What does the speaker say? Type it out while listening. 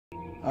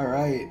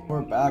Alright,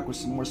 we're back with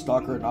some more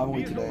S.T.A.L.K.E.R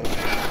Anomaly today.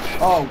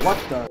 Oh, what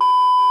the?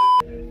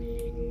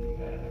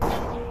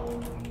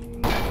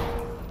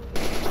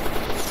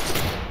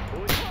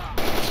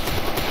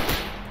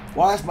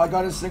 Why is my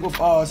gun in single?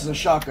 Oh, this is a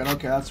shotgun.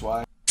 Okay, that's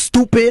why.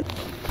 Stupid!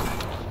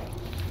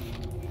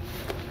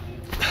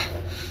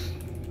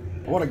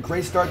 What a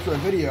great start to a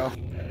video.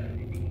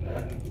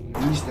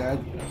 He's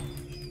dead.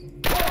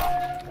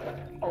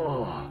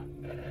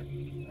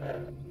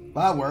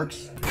 That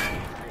works.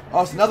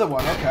 Oh, it's another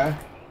one. Okay.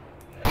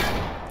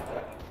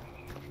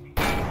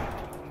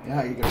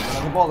 Yeah, you're gonna run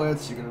out of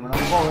bullets. You're gonna run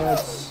out of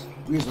bullets.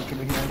 Weasel,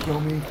 come in here and kill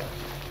me.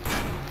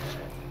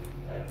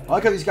 I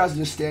like how these guys are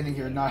just standing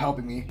here and not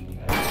helping me.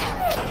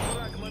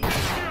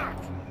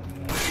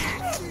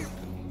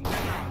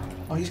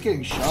 Oh, he's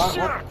getting shot?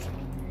 What?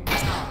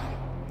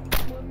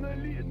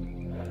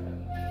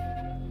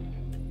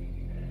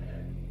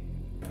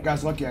 You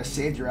guys lucky I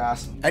saved your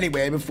ass.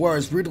 Anyway, before I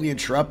was rudely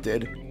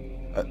interrupted,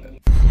 I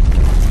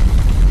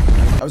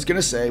was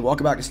gonna say,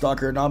 welcome back to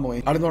S.T.A.L.K.E.R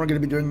Anomaly. I don't know what I'm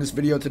gonna be doing in this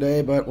video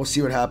today, but we'll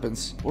see what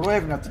happens. What do I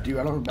even have to do?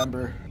 I don't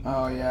remember.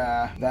 Oh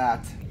yeah,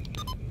 that.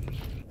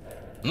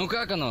 Ну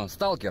как оно,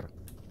 сталкер?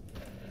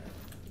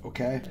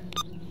 Okay.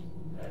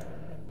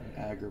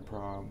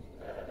 Agroprom.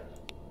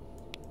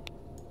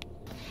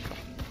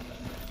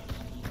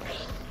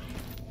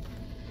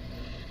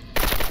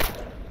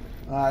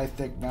 I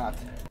think not.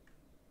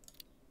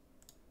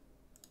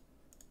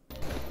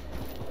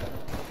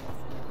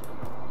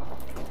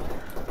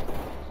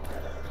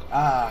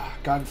 Ah,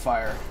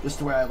 gunfire. Just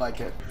the way I like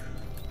it.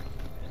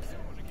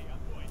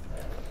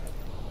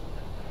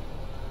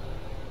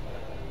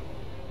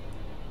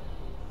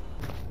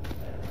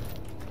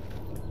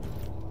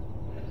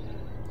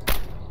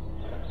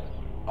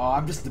 Oh,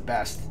 I'm just the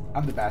best.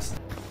 I'm the best.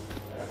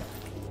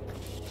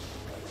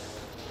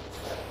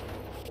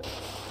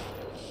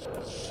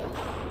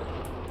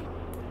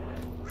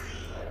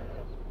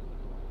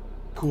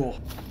 Cool.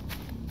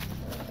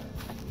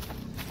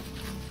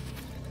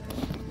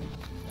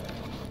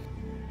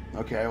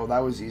 Okay, well that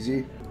was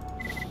easy.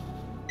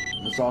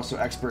 There's also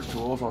expert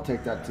tools. I'll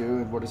take that too.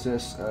 And what is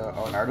this?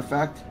 Oh, an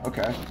artifact?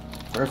 Okay,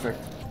 perfect.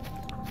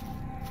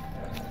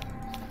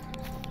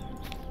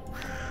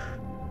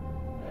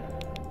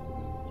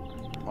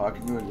 Oh, I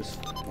can do it just...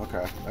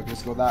 Okay, I can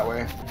just go that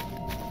way.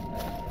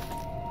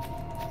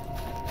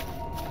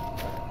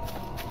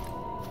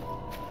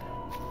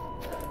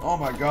 Oh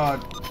my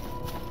god.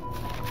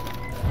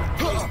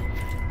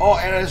 Oh,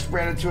 and I just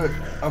ran into it.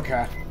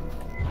 Okay.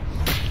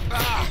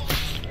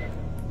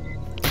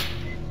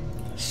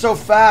 So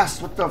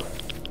fast. What the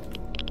f...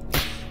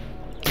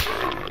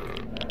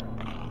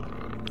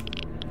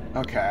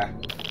 Okay.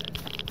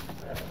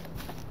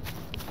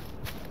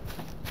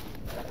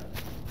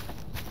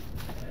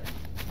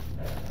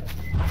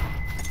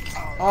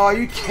 Oh, are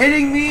you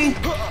kidding me?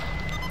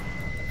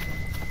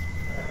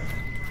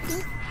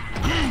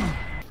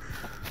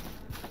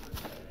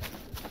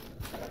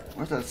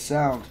 What's that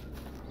sound?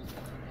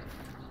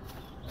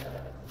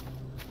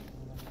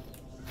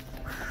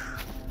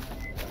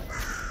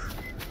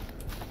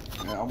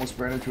 Yeah, I almost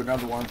ran into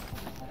another one.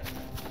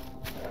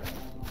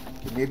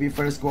 Okay, maybe if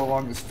I just go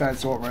along this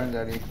fence, I won't run into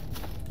any.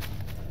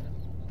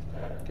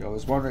 Okay, well,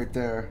 there's one right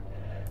there.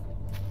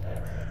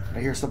 I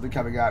hear something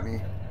coming at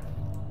me.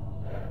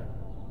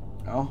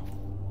 No?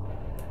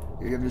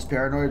 Maybe I'm just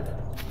paranoid?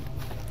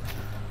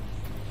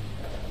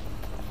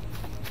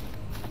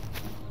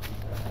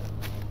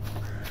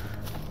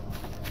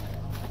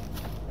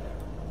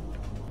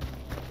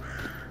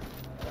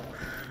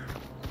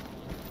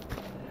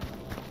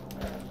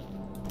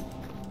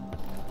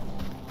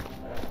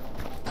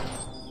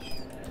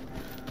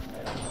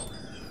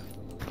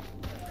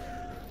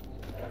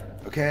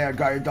 Okay, I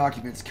got your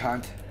documents,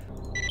 cunt.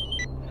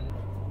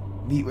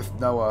 Meet with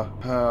Noah.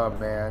 Oh,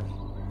 man.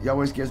 He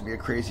always gives me a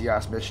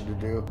crazy-ass mission to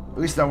do. At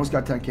least I almost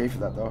got 10K for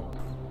that, though.